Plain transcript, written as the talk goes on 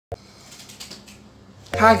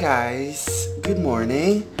Hi guys, good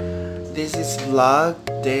morning. This is vlog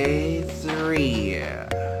day 3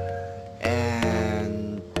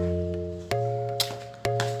 and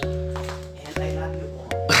I love you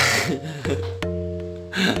all.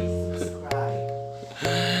 Please subscribe.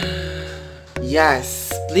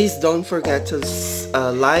 yes, please don't forget to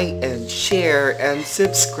like and share and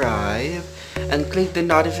subscribe and click the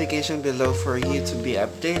notification below for you to be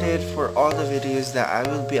updated for all the videos that I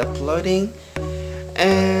will be uploading.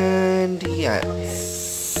 And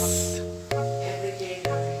yes, Every day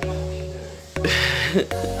there's a new winner.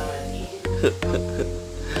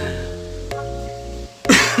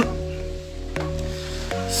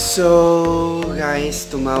 so guys,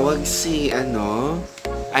 tumawag si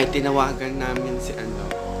tinawagan namin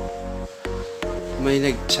may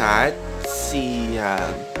nag-chat si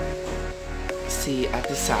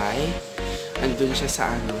Ate Sai. Andun siya sa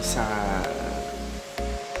sa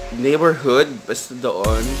neighborhood, basta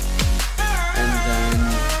doon. And then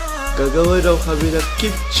gagawa daw kami ng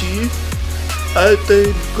kimchi.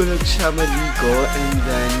 Atayin ko lang siya maligo. And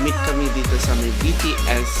then meet kami dito sa may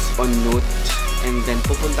BTS on Note. And then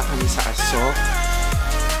pupunta kami sa Aso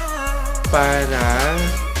para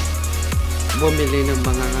bumili ng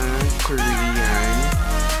mga Korean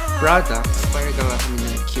products para gawa kami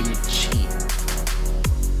ng kimchi.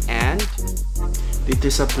 And dito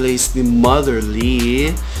sa place ni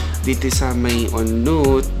Motherly, dito sa may on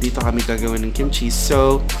Note, dito kami gagawa ng kimchi.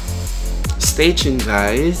 So stay tuned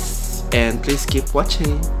guys, and please keep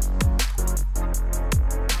watching.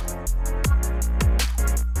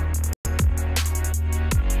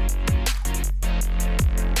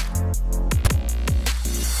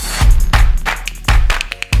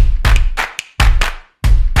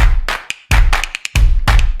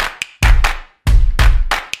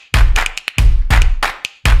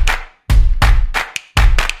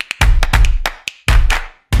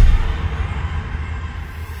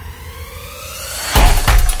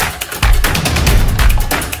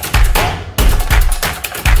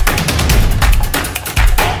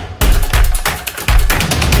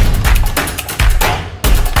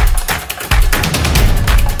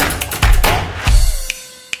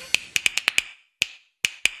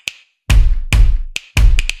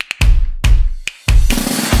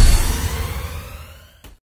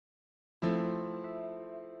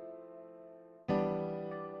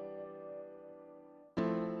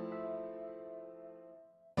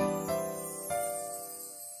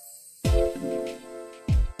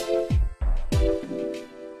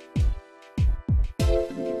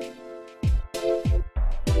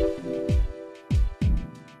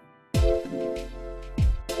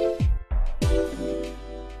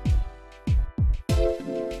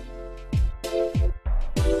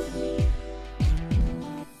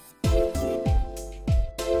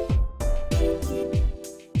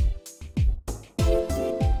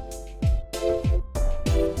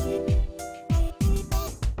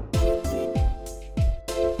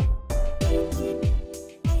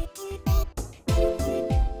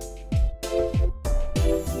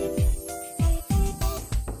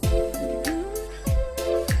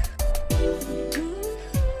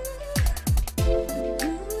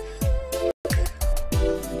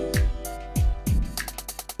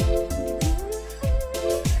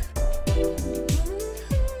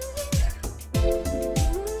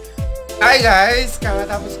 Hi guys!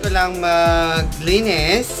 Kakatapos ko lang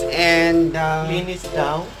maglinis and Linis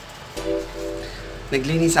daw?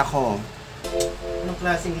 naglinis ako. Anong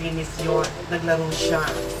klaseng linis yun? Naglaro siya.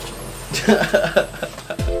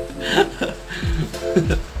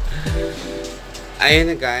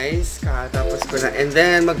 Ayun na guys, kakatapos ko na. And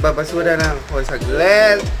then magbabasura na ako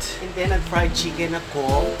saglit. And then nag-fried chicken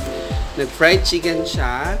ako. Nag-fried chicken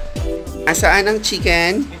siya. Asaan ang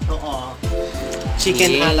chicken? Ito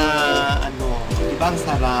chicken Yay. ala diba ang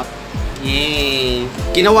sarap? Yay!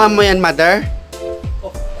 Ginawa mo yan, mother?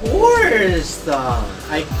 Of course!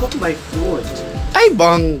 I cook my food. Ay,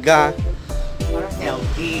 bongga! Para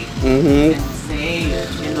healthy. And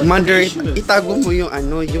safe. Mother, itago mo yung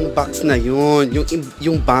yung box na yun.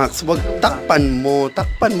 Yung box. Wag takpan mo.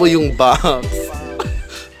 Takpan mo yung box.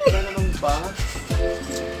 Ano namang box?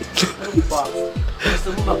 Anong box? Gusto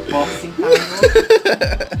mo mag-boxing tayo?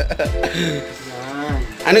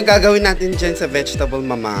 Ano gagawin natin dyan sa vegetable,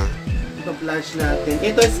 mama? Ipa-blanch natin.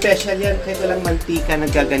 Ito special yan. Kahit walang mantika,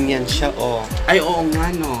 nagaganyan siya, Ay, oo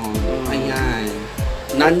nga, no. Ayan.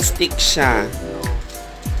 Non-stick siya.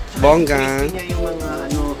 Bongga. Crispy niya yung mga,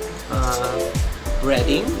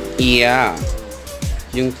 breading. Yeah.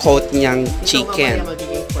 Yung coat niyang chicken. Ito mamaya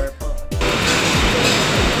magiging purple.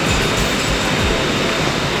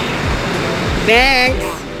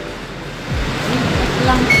 Thanks!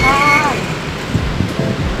 lang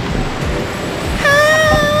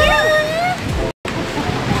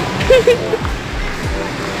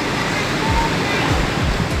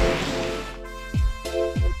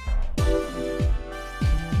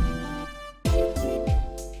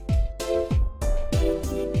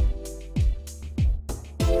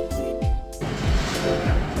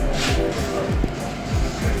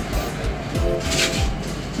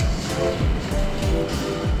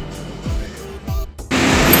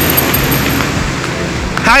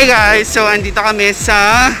Hi guys! So andito kami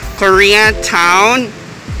sa Koreatown.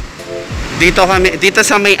 Dito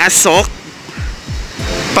sa may Asok.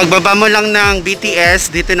 Pagbaba mo lang ng BTS,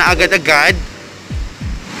 dito na agad-agad.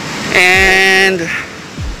 And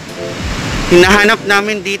hinahanap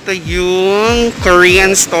namin dito yung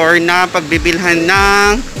Korean store na pagbibilhan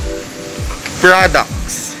ng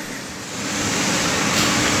products.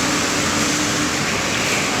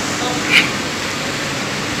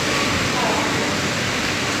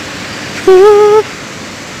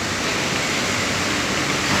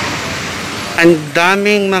 Ang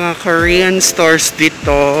daming mga Korean stores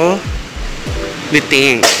dito.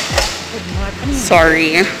 Biting.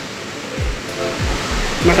 Sorry.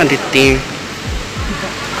 Makaditing.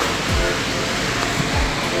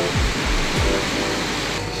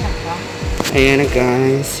 Ayan na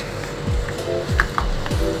guys.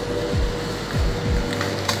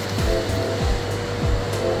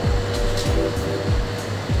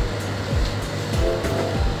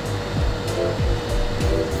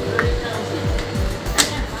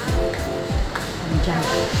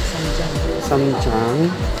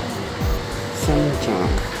 Samjang.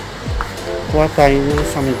 Kuha tayo ng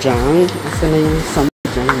samjang. Asa na yung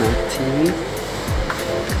samjang natin?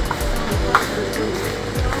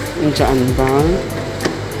 Diyan ba?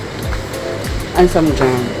 Ang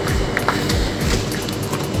samjang.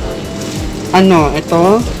 Ano?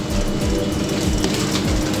 Ito?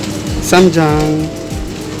 Samjang.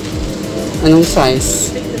 Anong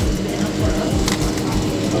size?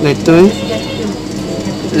 Ito?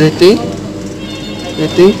 Ito?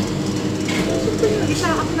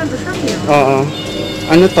 Oo.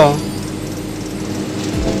 Ano to?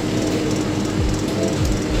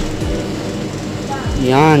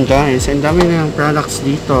 Yan guys, ang dami na yung products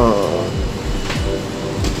dito.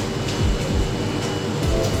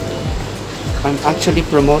 I'm actually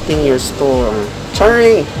promoting your store.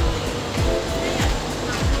 Charing!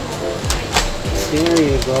 There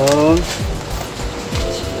you go.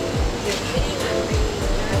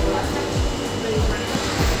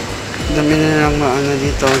 Dami na lang maano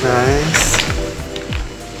dito guys.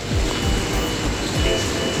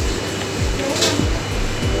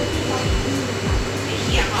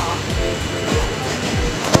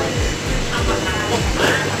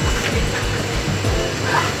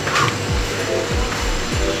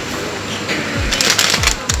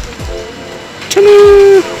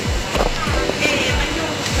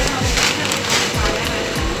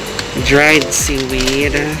 Dried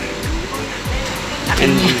seaweed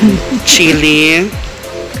and chili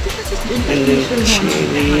and then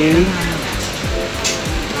chili.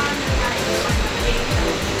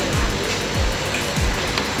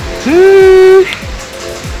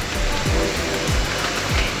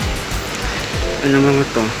 Ano mga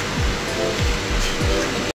to?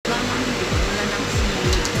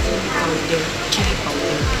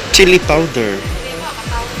 Chili powder.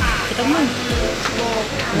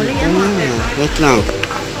 Wait lang.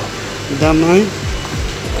 Damay.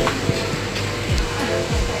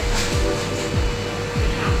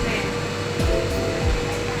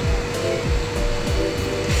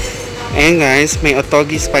 Ayan guys, may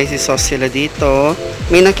otogi spicy sauce sila dito.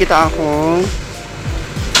 May nakita ako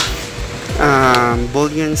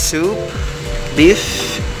bouillon soup, beef.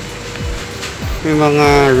 May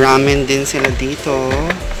mga ramen din sila dito.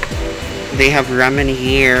 They have ramen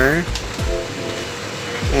here.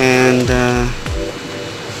 And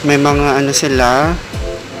may mga ano sila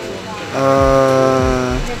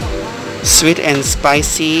sweet and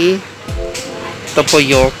spicy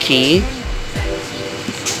topoyoki.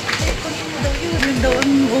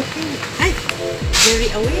 Ay, very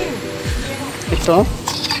aware. Ito?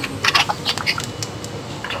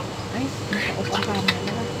 Ay, naka-off ang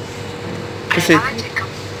camera. Kasi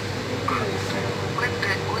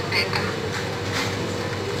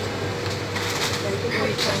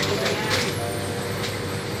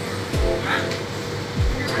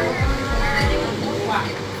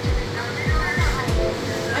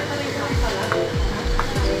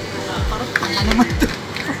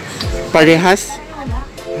parehas?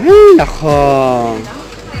 Ay, nako.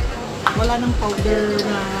 Wala nang powder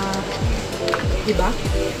na, diba?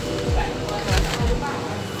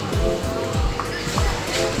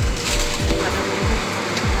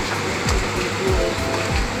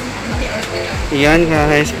 Yan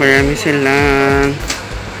guys, marami silang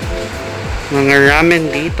mga ramen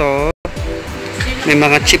dito. May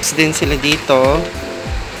mga chips din sila dito.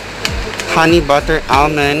 Honey butter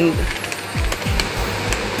almond,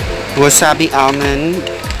 wasabi almond,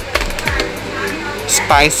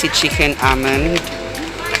 spicy chicken almond,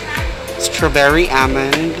 strawberry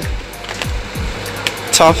almond,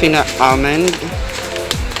 toffee nut almond,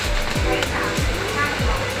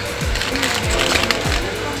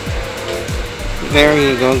 There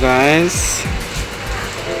you go, guys.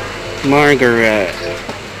 Margaret.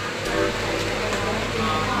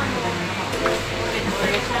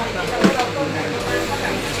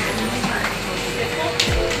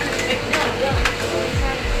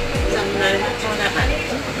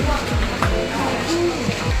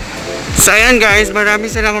 So ayan guys,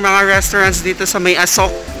 marami silang mga restaurants dito sa may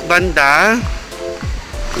Asok banda.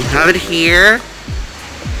 We have it here.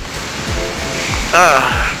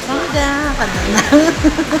 Banda, kanana.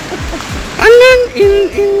 Anan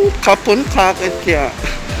in kapun kakit ya.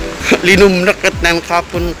 Linumnakat ng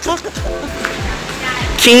kapun kak.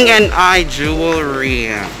 King and I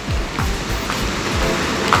Jewelry.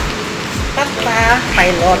 Tata,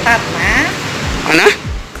 may lotat na. Ano?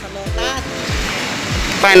 Sa lotat.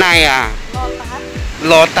 Panaya. Lotat.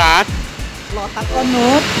 Lotat. Lotat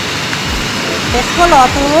onut. Pesko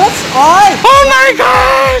lotus. Oy! Oh my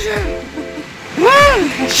God! Wow!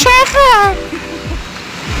 Shaka!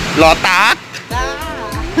 Lotat? Da.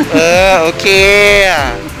 Okay.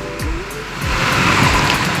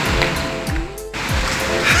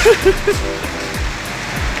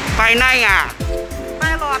 Panaya.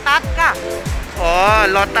 May lotat ka. Oh,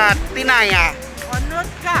 lotat. Tinaya. Onut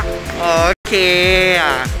ka. Okay.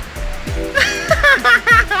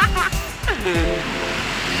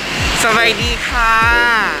 Sabay di ka.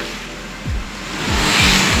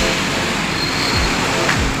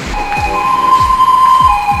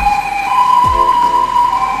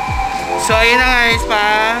 So ayun na guys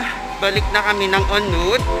pa. Balik na kami ng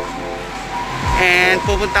Onut. And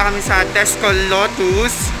pupunta kami sa Tesco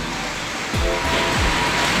Lotus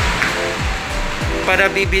para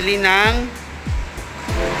bibili ng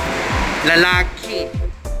lalaki.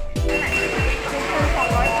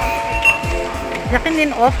 Yakin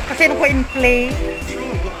din off kasi ano ko in play.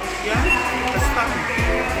 Yan, basta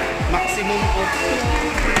maximum of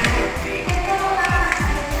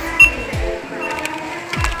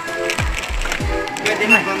pwede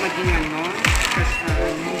na ba maging ano? Kasi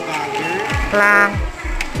yung bagger? Lang.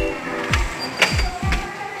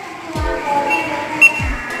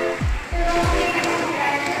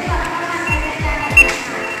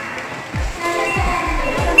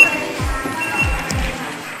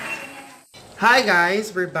 Hi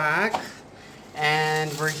guys, we're back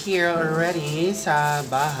and we're here already sa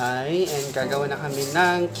bahay and gagawa na kami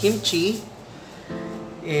ng kimchi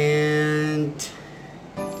and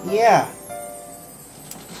yeah.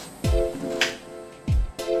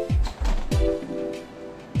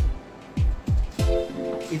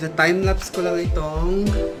 Ita-timelapse ko lang itong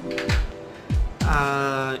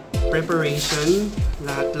preparation,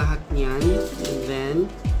 lahat-lahat niyan and then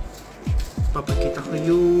papakita ko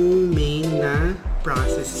yung main na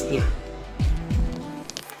process niya.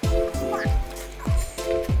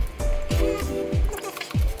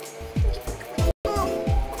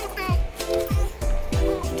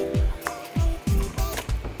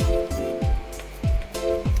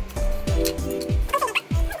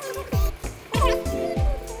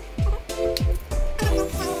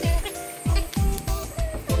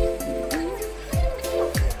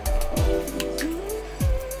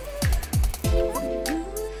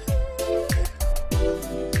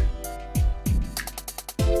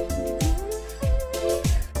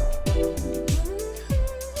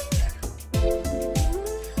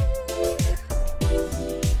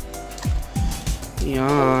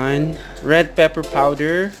 Yan. Red pepper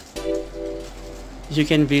powder. You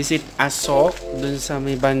can visit Asok dun sa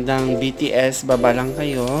may bandang BTS. Baba lang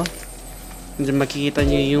kayo. And then makikita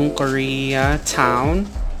nyo yung Korea town.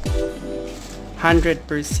 100%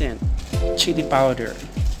 chili powder.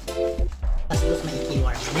 Tapos may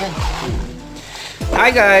ikiwar na yan. Hi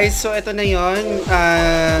guys! So ito na yon.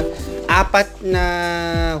 4 na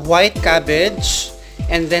white cabbage.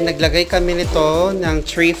 And then, naglagay kami nito ng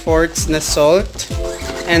 3/4 na salt.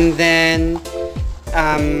 And then,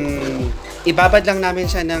 ibabad lang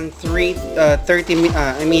namin siya ng 1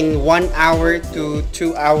 hour to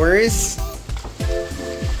 2 hours.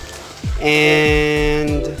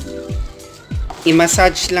 And,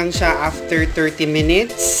 i-massage lang siya after 30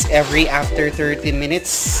 minutes. Every after 30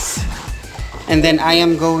 minutes. And then, I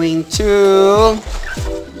am going to,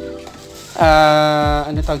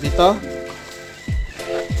 ano tawag dito?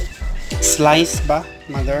 Slice ba?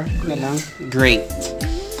 Mother? Na lang? Grate.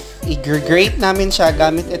 I-grate namin siya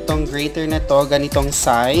gamit itong grater na to, ganitong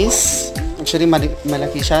size. Actually,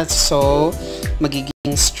 malaki siya. So,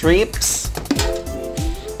 magiging strips.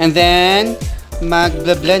 And then,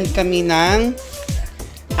 mag-blend kami ng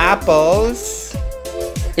apples.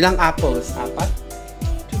 Ilang apples? 4?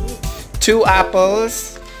 2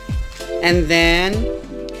 apples. And then,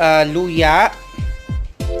 luya.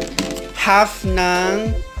 half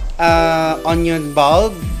ng onion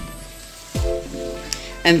bulb,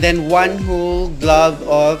 and then 1 whole glove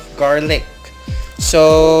of garlic.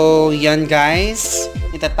 So, yan guys.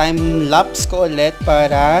 Ita-time lapse ko ulit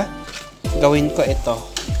para gawin ko ito.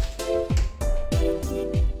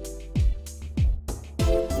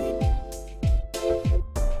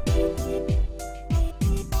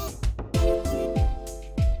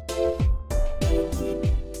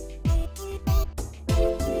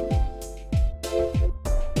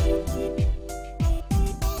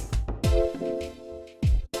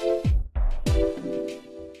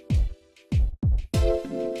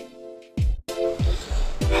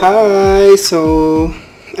 Hi, so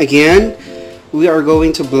again, we are going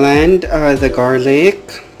to blend the garlic,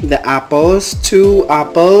 the apples, 2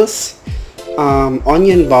 apples,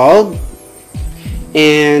 onion bulb,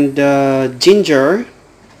 and ginger.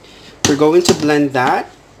 We're going to blend that.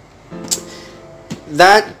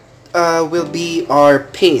 That will be our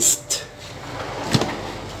paste.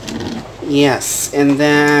 Yes, and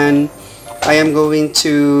then I am going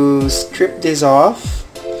to strip this off.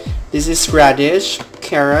 This is radish,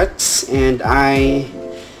 carrots, and I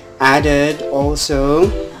added also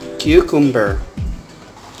cucumber.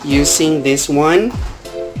 Using this one,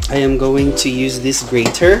 I am going to use this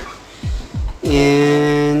grater.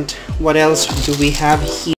 And what else do we have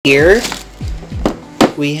here?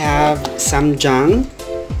 We have samjang,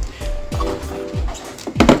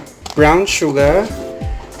 brown sugar,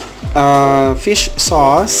 fish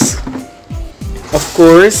sauce, of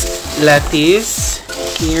course lettuce,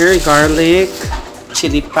 here garlic,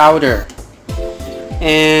 chili powder,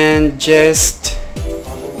 and just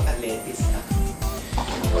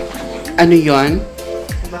ano yon?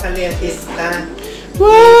 Maka-lettuce ka.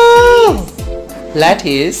 Wow!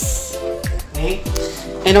 Lettuce,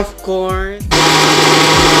 and of course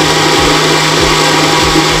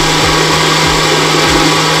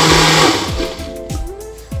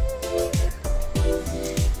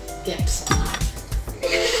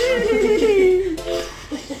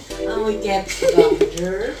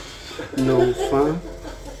no fa.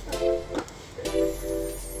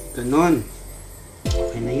 Ganon.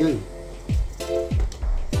 Okay na yun.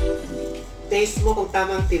 Taste mo kung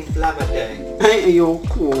tamang timpla ba dahil? Ay,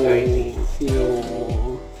 ayoko.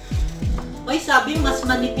 Oy, sabi mas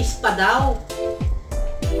manipis pa daw.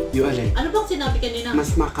 Yung alin? Ano bang sinabi kanina?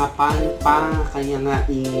 Mas makapal pa. Kaya nga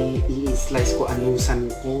i-slice ko anusan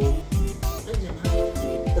ko. Ay, dyan ha.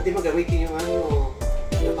 Pati magamitin yung ano.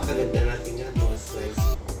 Napakaganda natin nga slice.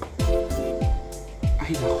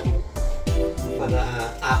 Ay, naku. Para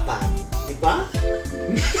 4. Diba?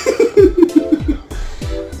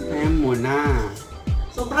 Ayan mo na.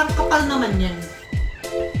 Sobrang kapal naman yan.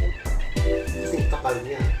 Kasing kapal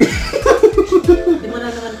niya. Hindi mo na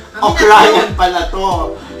naman... Okrayan pala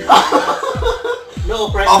to. No,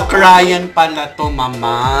 price. Okrayan pala to,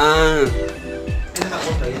 mama. Ay,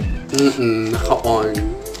 naka-on ba yan? Naka-on.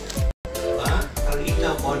 Diba? Ang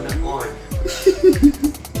ikaw, on na on.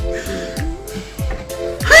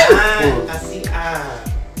 Kasi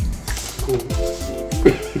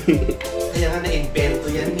kaya nga na-invento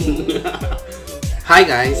yan eh. Hi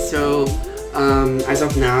guys, so as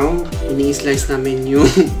of now, ini-slice namin yung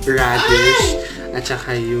radish at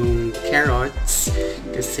saka yung carrots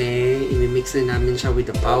kasi imimix na namin siya with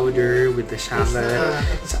the powder, with the shallot,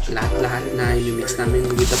 lahat-lahat na imimix namin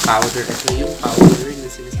with the powder. Ito yung powder na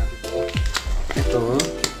sinasabi ko. Ito.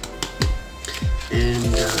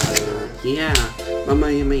 And yeah,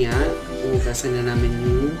 mamaya-maya, ugasan na namin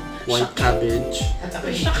yung white cabbage. At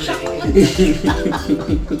ako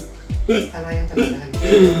Alayang talaga.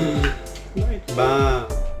 Right ba?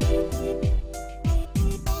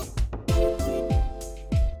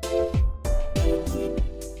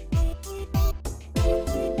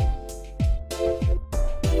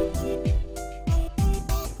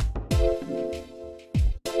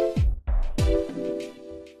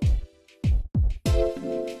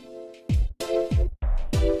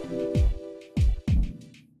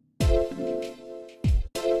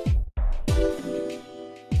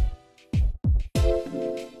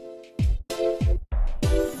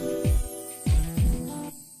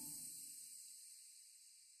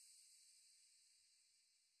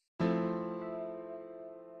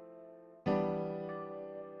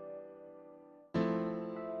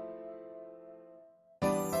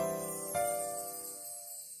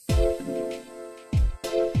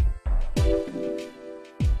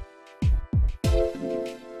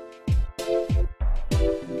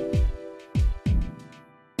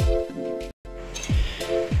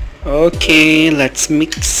 Okay, let's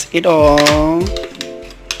mix it all.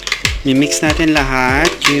 Mi-mix natin lahat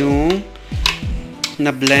yung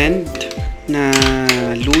na-blend. na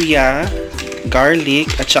luya, garlic,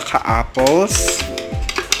 at saka apples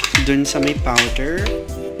dun sa may powder.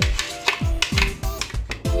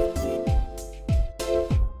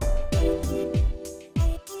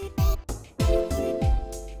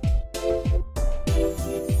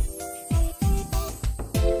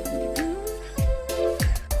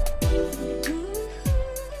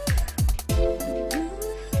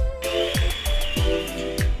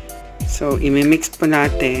 So, imimix po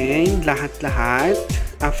natin lahat-lahat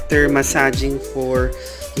after massaging for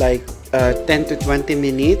like 10 to 20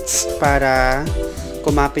 minutes para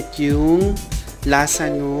kumapit yung lasa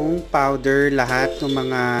nung powder, lahat ng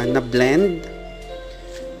mga na-blend.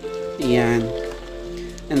 Ayan.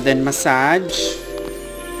 And then, massage.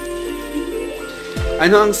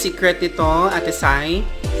 Ano ang secret nito, Ate Sai?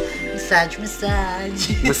 Massage,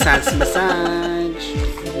 massage. Massage, massage.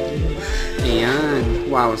 Ayan.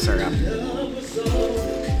 Wow, sarap.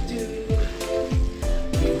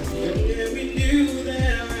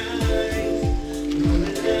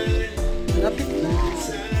 Malapit na.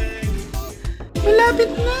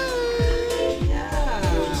 Malapit na.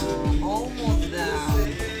 Yeah, almost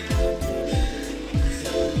done.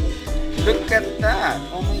 Look at that.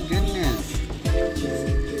 Oh my goodness.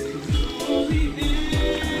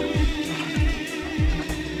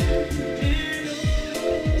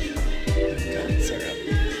 Sarap.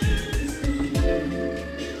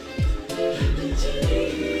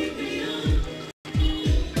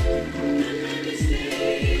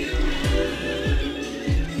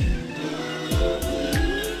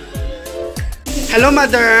 Hello,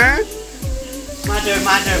 Mother! Mother,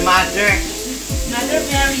 mother, mother. Mother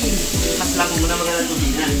Mary. Mas lang mo muna magandang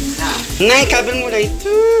tubigan. Ha? Ngay, kabel mo na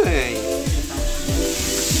ito eh.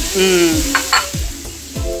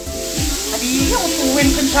 Sabi yung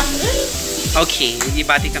utuwin ko sa Okay,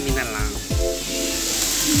 ibati kami na lang.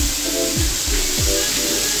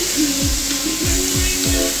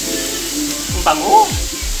 Ang bango.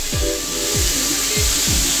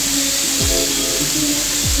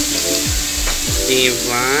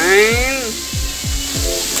 Divine.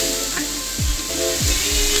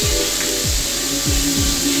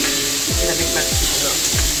 Nabit na.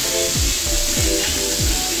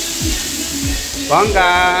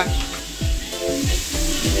 Bongga!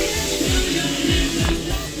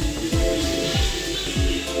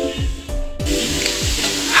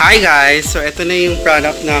 Hi guys! So, ito na yung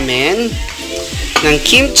product namin ng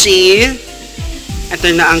kimchi.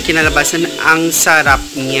 Ito na ang kinalabasan. Ang sarap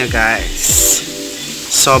niya guys.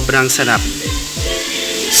 Sobrang sarap.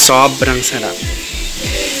 Sobrang sarap.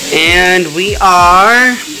 And we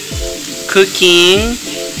are cooking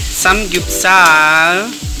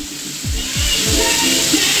samgyeopsal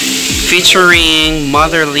featuring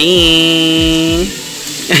Motherly.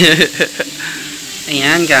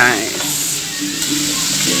 Ayan guys.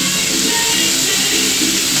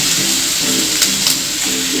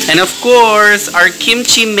 And of course, our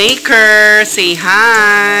kimchi maker. Say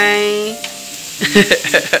hi.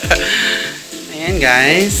 Ayan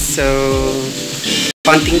guys. So,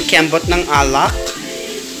 konting kembot ng alak.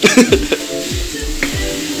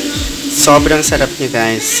 Sobrang sarap niya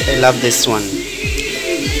guys. I love this one.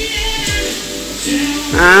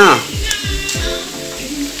 Ah.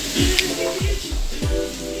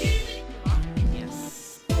 Yes.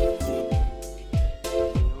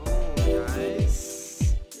 Guys.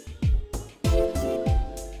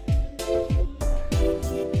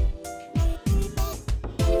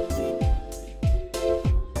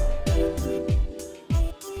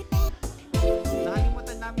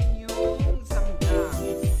 Nakalimutan namin yung samgyang.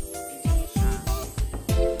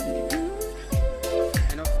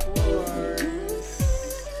 And of course,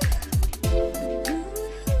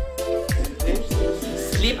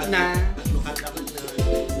 sleep na.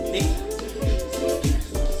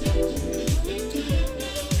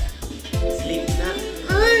 Sleep na.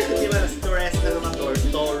 Ay, kasi wala stress na naman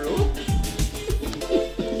toro.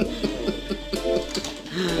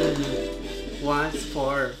 What's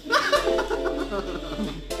for?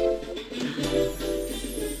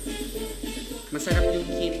 Masarap yung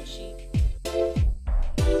kimchi.